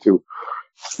listening to.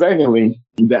 Secondly,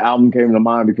 the album came to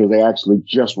mind because they actually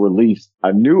just released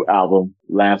a new album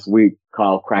last week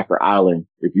called Cracker Island.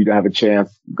 If you have a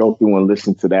chance, go through and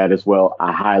listen to that as well.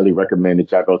 I highly recommend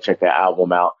that y'all go check that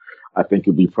album out. I think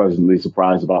you'll be pleasantly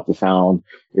surprised about the sound.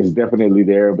 It's definitely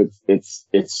there, but it's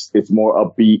more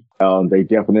upbeat. They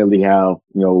definitely have,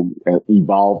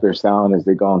 evolved their sound as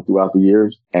they've gone throughout the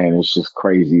years. And it's just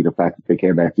crazy the fact that they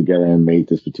came back together and made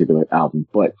this particular album.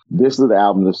 But this is the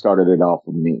album that started it off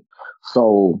for me.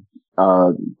 So,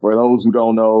 for those who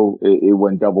don't know, it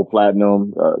went double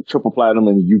platinum, triple platinum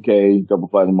in the UK, double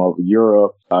platinum over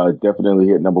Europe, definitely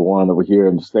hit number one over here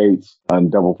in the States, and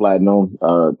double platinum.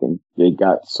 They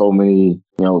got so many,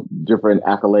 different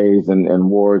accolades and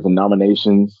awards and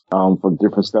nominations, for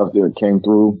different stuff that came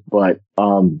through. But,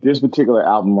 this particular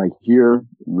album right here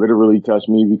literally touched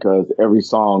me because every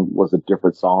song was a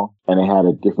different song and it had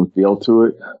a different feel to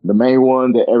it. The main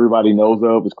one that everybody knows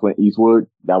of is Clint Eastwood.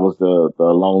 That was the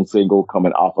lone single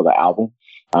coming off of the album.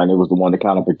 And it was the one that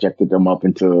kind of projected them up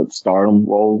into stardom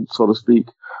role, so to speak.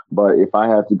 But if I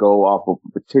had to go off of a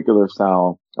particular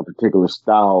sound, a particular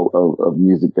style of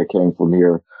music that came from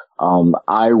here,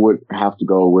 I would have to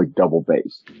go with double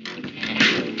bass.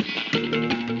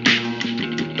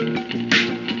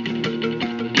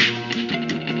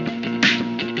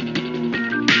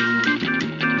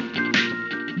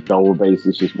 Double bass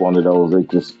is just one of those. It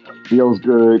just feels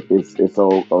good. It's a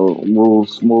real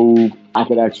smooth. I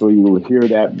could actually hear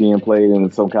that being played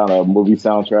in some kind of movie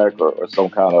soundtrack or some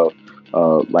kind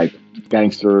of like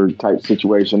gangster type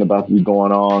situation about to be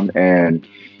going on, and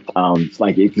it's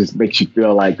like it just makes you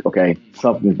feel like, okay,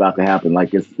 something's about to happen.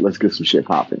 Like let's get some shit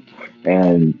popping.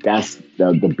 And that's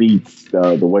the beats,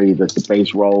 the way that the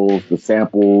bass rolls, the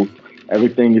samples,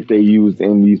 everything that they used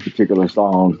in these particular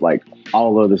songs. Like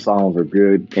all of the songs are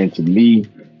good, and to me,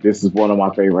 this is one of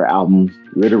my favorite albums,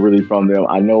 literally from them.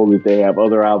 I know that they have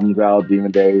other albums out,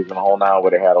 Demon Days and the whole nine, where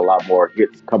they had a lot more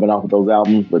hits coming off of those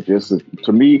albums. But this is,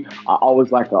 to me, I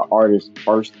always like an artist's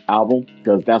first album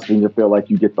because that's when you feel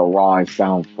like you get the raw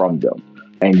sound from them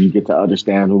and you get to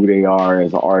understand who they are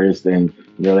as an artist. And,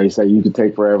 they say you could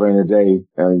take forever and a day,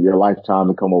 your lifetime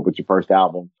to come up with your first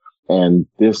album. And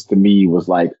this, to me, was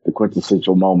like the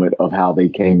quintessential moment of how they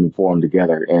came and formed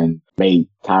together and made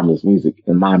timeless music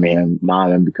in my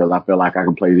mind, because I feel like I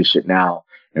can play this shit now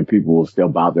and people will still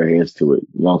bow their heads to it,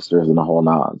 youngsters and the whole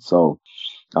nine. So,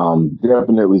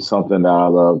 definitely something that I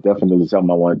love, definitely something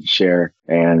I wanted to share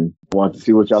and want to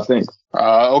see what y'all think.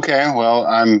 Okay. Well,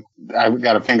 I've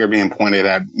got a finger being pointed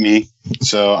at me,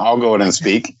 so I'll go ahead and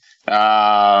speak.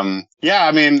 I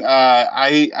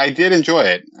did enjoy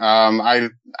it.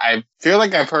 I feel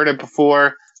like I've heard it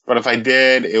before, but if I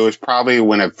did, it was probably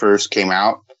when it first came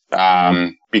out.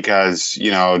 Because,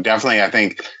 definitely I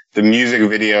think the music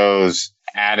videos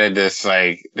added this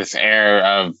air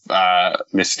of,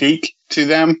 mystique to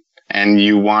them, and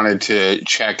you wanted to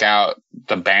check out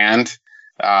the band.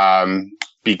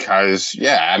 Because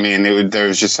there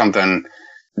was just something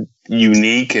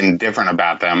unique and different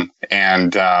about them.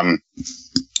 And,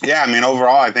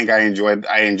 overall, I think I enjoyed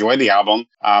the album.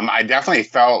 I definitely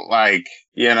felt like,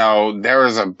 there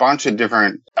was a bunch of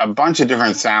different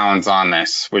sounds on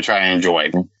this, which I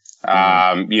enjoyed.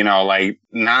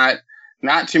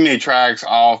 Not too many tracks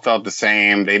all felt the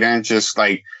same. They didn't just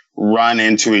run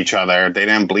into each other. They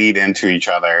didn't bleed into each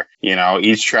other.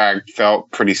 Each track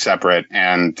felt pretty separate.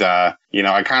 And,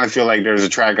 I kind of feel like there's a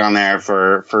track on there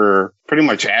for pretty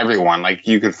much everyone. Like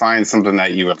you could find something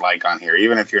that you would like on here,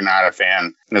 even if you're not a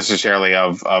fan necessarily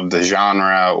of the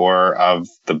genre or of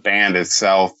the band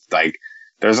itself. Like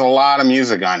there's a lot of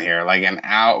music on here, like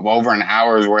over an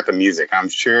hour's worth of music. I'm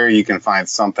sure you can find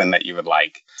something that you would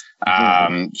like.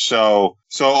 So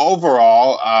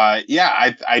overall,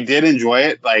 I did enjoy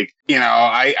it. I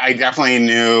definitely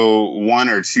knew one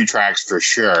or two tracks for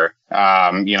sure.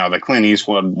 The Clint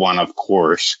Eastwood one, of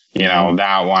course,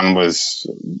 that one was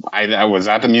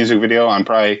that the music video I'm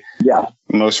probably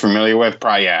most familiar with.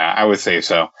 Probably, yeah, I would say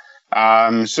so.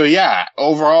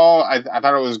 Overall, I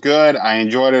thought it was good. I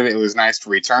enjoyed it. It was nice to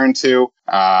return to.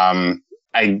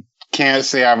 I can't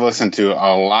say I've listened to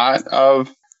a lot of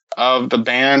the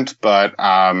band, but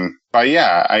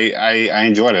yeah, I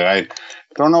enjoyed it. I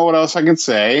don't know what else I can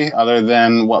say other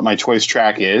than what my choice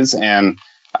track is, and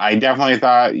I definitely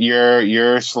thought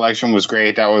your selection was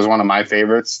great. That was one of my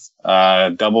favorites,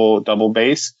 double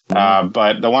bass.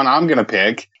 But the one I'm gonna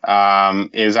pick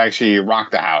is actually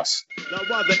Rock the House. Now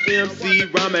while the MC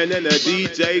rhyming and the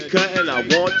DJ cutting, I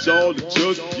want y'all to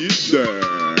just get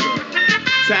down.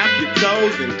 Tap your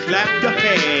toes and clap your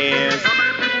hands.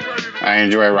 I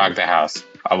enjoy Rock the House.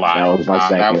 a lot. That was my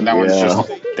second.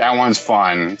 That one's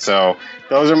fun. So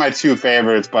those are my two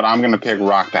favorites, but I'm gonna pick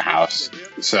Rock the House.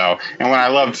 So, and what I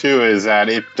love too is that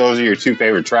if those are your two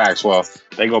favorite tracks, well,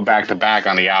 they go back to back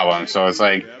on the album. So it's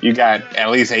like you got at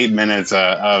least 8 minutes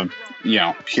of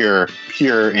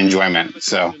pure enjoyment.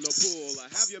 So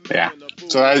yeah.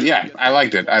 So I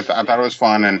liked it. I thought it was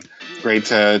fun and great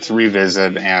to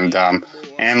revisit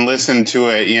and listen to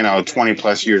it, 20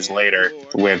 plus years later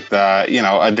with,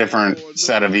 a different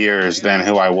set of ears than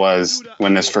who I was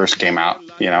when this first came out.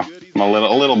 I'm a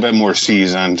little bit more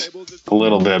seasoned, a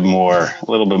little bit more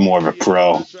of a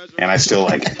pro, and I still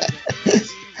like it.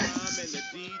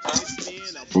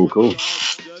 Ooh, cool.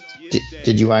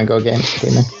 Did you want to go again,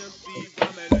 Damon?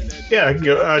 Yeah, I can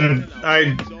go.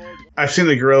 I've seen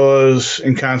the Gorillaz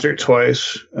in concert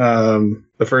twice.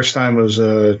 The first time was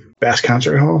Bass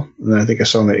Concert Hall, and I think I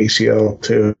saw them at ACL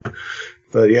too.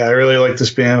 But yeah, I really like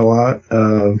this band a lot.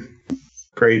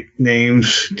 Great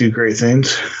names, do great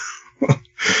things.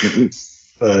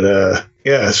 But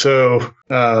so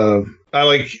I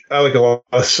like a lot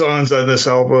of songs on this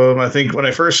album. I think when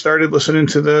I first started listening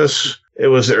to this, it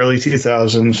was the early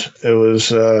 2000s. It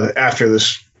was after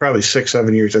this, probably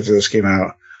 6-7 years after this came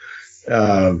out.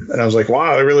 And I was like,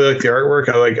 wow, I really like the artwork.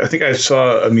 I think I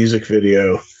saw a music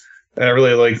video, and I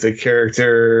really like the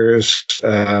characters.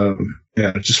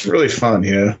 Just really fun,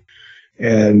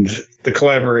 and the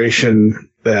collaboration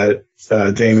that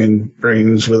Damon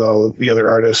brings with all the other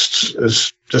artists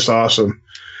is just awesome.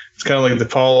 It's kind of like the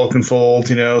Paul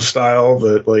Oakenfold, style,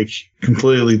 but like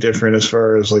completely different as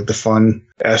far as like the fun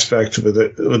aspect with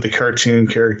the cartoon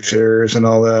characters and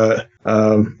all that.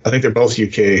 I think they're both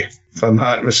UK, if I'm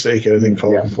not mistaken. I think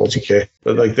Paul Oakenfold's UK,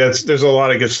 but like there's a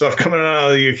lot of good stuff coming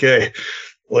out of the UK,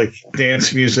 like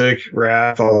dance music,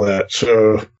 rap, all that.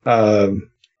 So I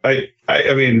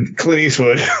mean, Clint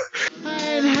Eastwood. I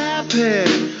ain't happy.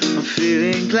 I'm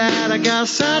feeling glad I got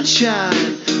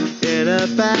sunshine. In a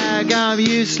bag, I'm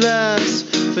useless,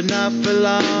 but not for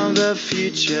long. The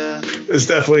future. It's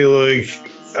definitely like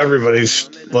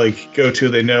everybody's like go-to.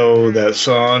 They know that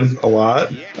song a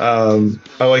lot.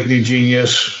 I like New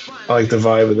Genius. I like the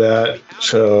vibe of that.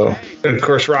 So, and of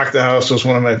course, Rock the House was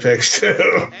one of my picks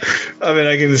too. I mean,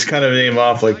 I can just kind of name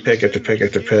off like pick after pick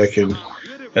after pick, and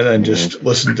then just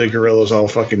listen to Gorillaz all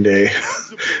fucking day.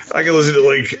 I can listen to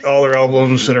like all their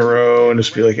albums in a row and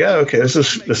just be like, yeah, okay, this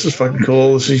is fucking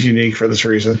cool. This is unique for this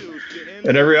reason.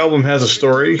 And every album has a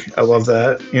story. I love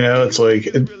that. It's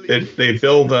like they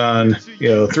build on,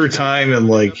 through time and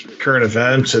like current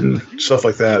events and stuff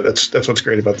like that. That's what's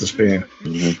great about this band.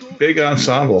 Mm-hmm. Big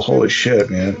ensemble. Holy shit,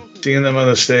 man. Seeing them on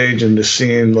the stage and just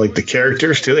seeing like the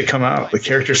characters too. The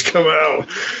characters come out,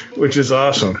 which is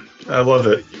awesome. I love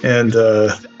it. And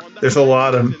there's a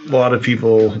lot of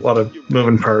people, a lot of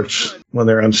moving parts when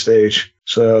they're on stage.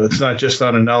 So it's not just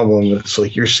on an album. It's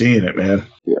like you're seeing it, man.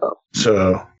 Yeah.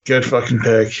 So good fucking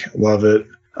pick. Love it.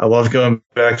 I love going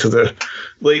back to the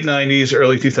late 90s,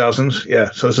 early 2000s. Yeah.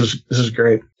 So this is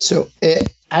great. So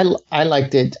I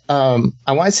liked it. I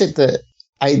want to say that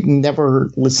I never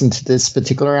listened to this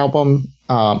particular album.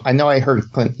 I know I heard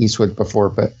Clint Eastwood before,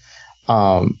 but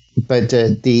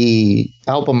the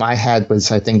album I had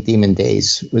was, I think, Demon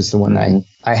Days was the one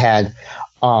I had.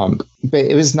 But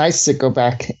it was nice to go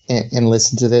back and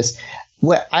listen to this.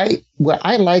 What I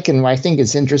like and what I think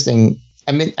is interesting,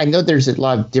 I mean, I know there's a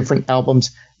lot of different albums.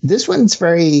 This one's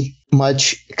very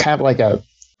much kind of like I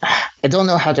don't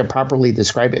know how to properly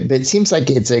describe it, but it seems like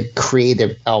it's a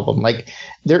creative album. Like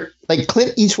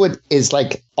Clint Eastwood is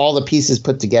like all the pieces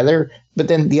put together, but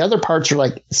then the other parts are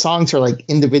like songs are like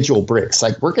individual bricks.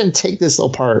 Like we're going to take this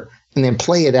little part and then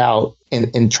play it out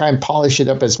and try and polish it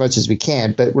up as much as we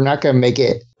can, but we're not going to make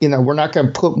it, we're not going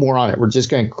to put more on it. We're just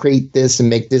going to create this and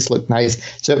make this look nice.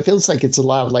 So it feels like it's a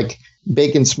lot of like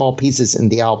big and small pieces in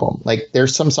the album. Like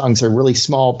there's some songs that are really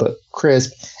small but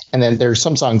crisp, and then there's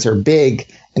some songs that are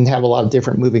big and have a lot of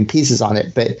different moving pieces on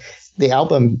it. But the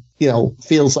album,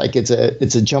 feels like it's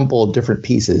a jumble of different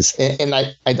pieces. And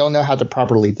I don't know how to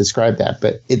properly describe that,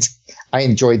 but I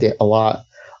enjoyed it a lot.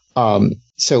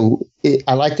 So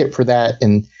I liked it for that.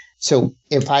 And so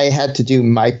if I had to do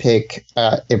my pick,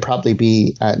 it'd probably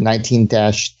be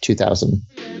 19-2000.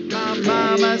 My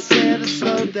mama said to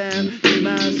slow down, you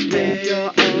must wear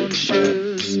your own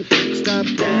shoes. Stop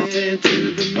dancing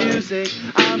to the music.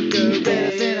 I'm good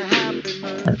in a happy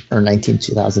mood. Or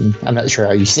 19-2000. I'm not sure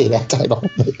how you say that title.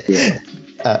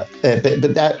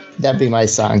 But that'd be my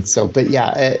song. So, but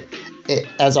yeah,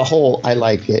 as a whole, I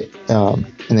like it, and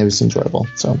it was enjoyable.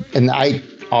 So, and I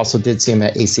also did see him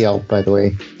at ACL, by the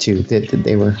way, too.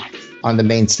 They were on the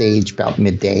main stage about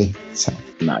midday. So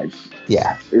Nice.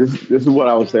 Yeah. This is what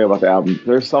I would say about the album.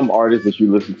 There's some artists that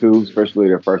you listen to, especially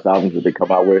their first albums that they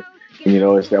come out with, and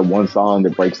it's that one song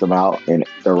that breaks them out, and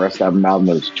the rest of the album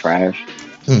is trash.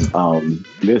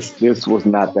 This was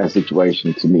not that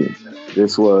situation to me.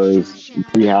 This was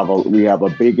we have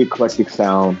a big eclectic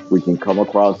sound. We can come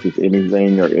across as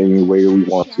anything or any way we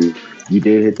want to. You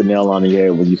did hit the nail on the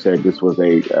head when you said this was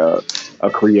a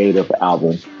creative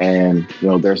album, and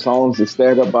their songs that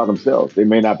stand up by themselves. They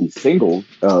may not be singles,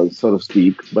 so to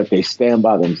speak, but they stand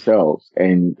by themselves,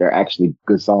 and they're actually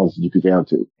good songs that you can jam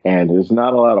to. And there's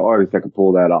not a lot of artists that can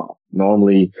pull that off.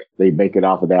 Normally, they make it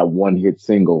off of that one hit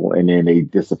single, and then they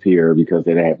disappear because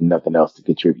they have nothing else to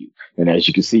contribute. And as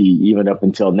you can see, even up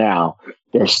until now,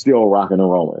 they're still rocking and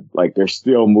rolling. Like, they're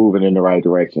still moving in the right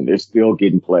direction. They're still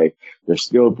getting play. They're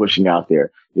still pushing out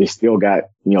there. They still got,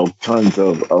 tons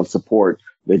of support.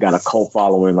 They got a cult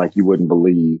following like you wouldn't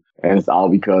believe. And it's all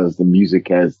because the music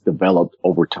has developed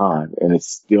over time, and it's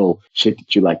still shit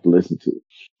that you like to listen to.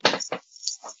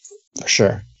 For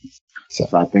sure. So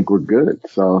I think we're good.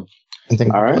 So,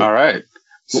 all right.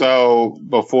 So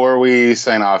before we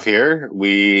sign off here,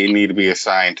 we need to be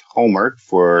assigned homework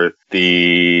for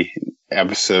the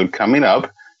episode coming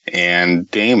up. And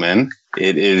Damon,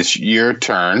 it is your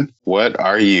turn. What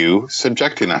are you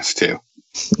subjecting us to?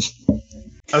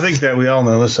 I think that we all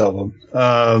know this album.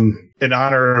 In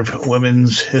honor of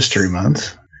Women's History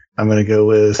Month, I'm going to go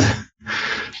with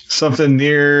something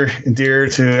near and dear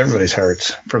to everybody's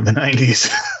hearts from the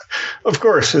 90s. Of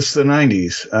course, it's the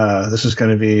 90s. This is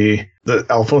going to be the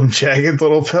album Jagged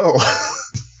Little Pill.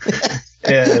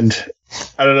 And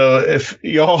I don't know if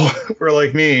y'all were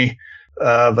like me,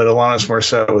 but Alanis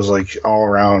Morissette was like all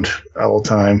around all the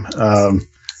time.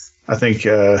 I think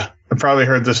I probably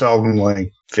heard this album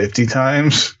like 50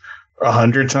 times,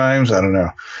 100 times. I don't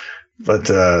know. But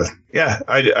yeah,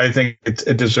 I think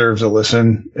it deserves a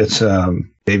listen. It's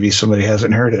maybe somebody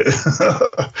hasn't heard it.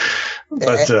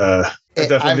 But I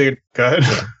definitely go ahead.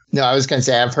 No, I was going to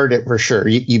say I've heard it for sure.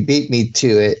 You beat me to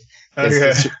it.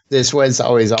 Okay. This was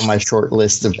always on my short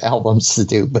list of albums to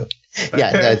do, but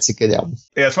yeah, that's a good album.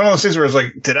 Yeah, it's one of those things where it's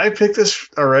like, did I pick this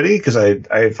already? Because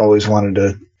I've always wanted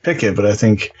to pick it, but I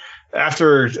think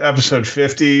after episode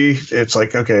 50, it's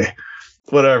like, okay,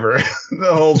 whatever.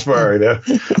 The holds barred. Right.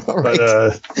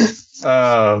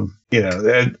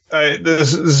 But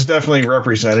this is definitely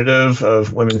representative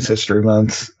of Women's History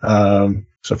Month.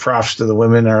 So props to the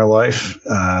women in our life,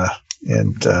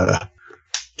 and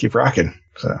keep rocking.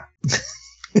 So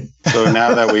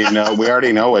now that we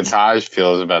already know what Taj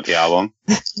feels about the album.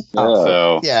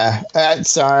 So yeah,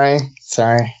 sorry.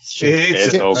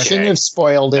 Shouldn't have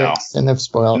spoiled it. No. Shouldn't have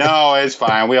spoiled it. No, it's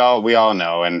fine. We all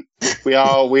know, and we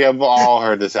have all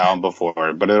heard this album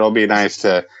before. But it'll be nice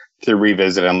to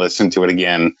revisit and listen to it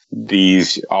again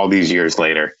all these yeyears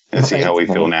later and see how we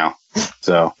feel now.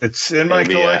 So it's in my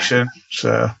collection.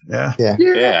 So yeah.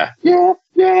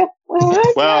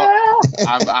 Well,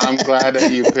 I'm glad that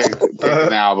you picked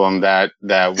an album that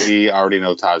we already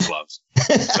know Taj loves.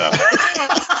 So.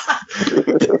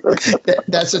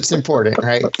 That's what's important,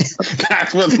 right?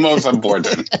 That's what's most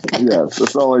important. Yes,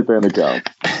 it's the only thing that counts.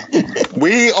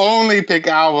 We only pick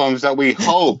albums that we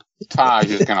hope Taj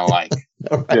is gonna like.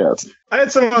 Right. Yes. I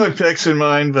had some other picks in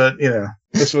mind, but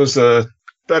this was a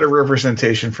better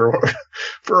representation for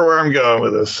where I'm going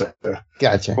with this.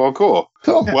 Gotcha. Well, cool.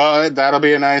 Well, that'll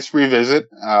be a nice revisit.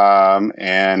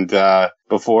 And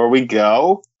before we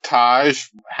go, Taj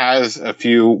has a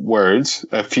few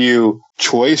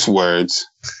choice words.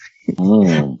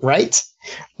 Right?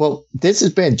 Well, this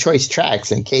has been Choice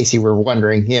Tracks, in case you were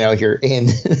wondering, you're in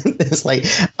this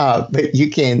but you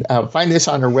can find this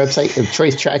on our website of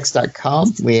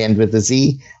choicetracks.com. We end with a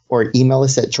Z, or email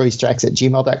us at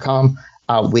choicetracks@gmail.com.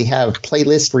 We have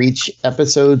playlists for each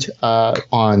episode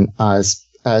on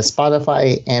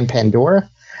Spotify and Pandora.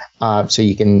 So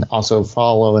you can also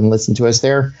follow and listen to us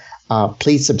there.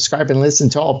 Please subscribe and listen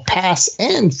to all past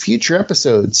and future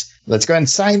episodes. Let's go ahead and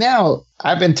sign out.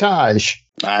 I've been Taj.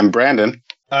 I'm Brandon.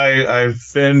 I've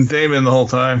been Damon the whole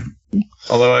time.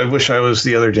 Although I wish I was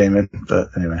the other Damon. But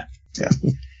anyway, yeah.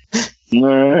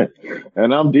 All right.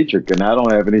 And I'm Dietrich, and I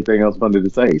don't have anything else funny to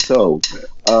say. So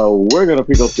we're going to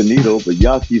pick up the needle, but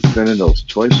y'all keep spinning those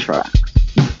choice tracks.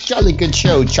 Jolly good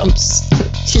show, chumps.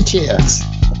 Cheers.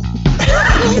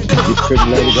 You couldn't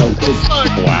let it go.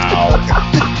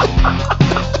 Wow.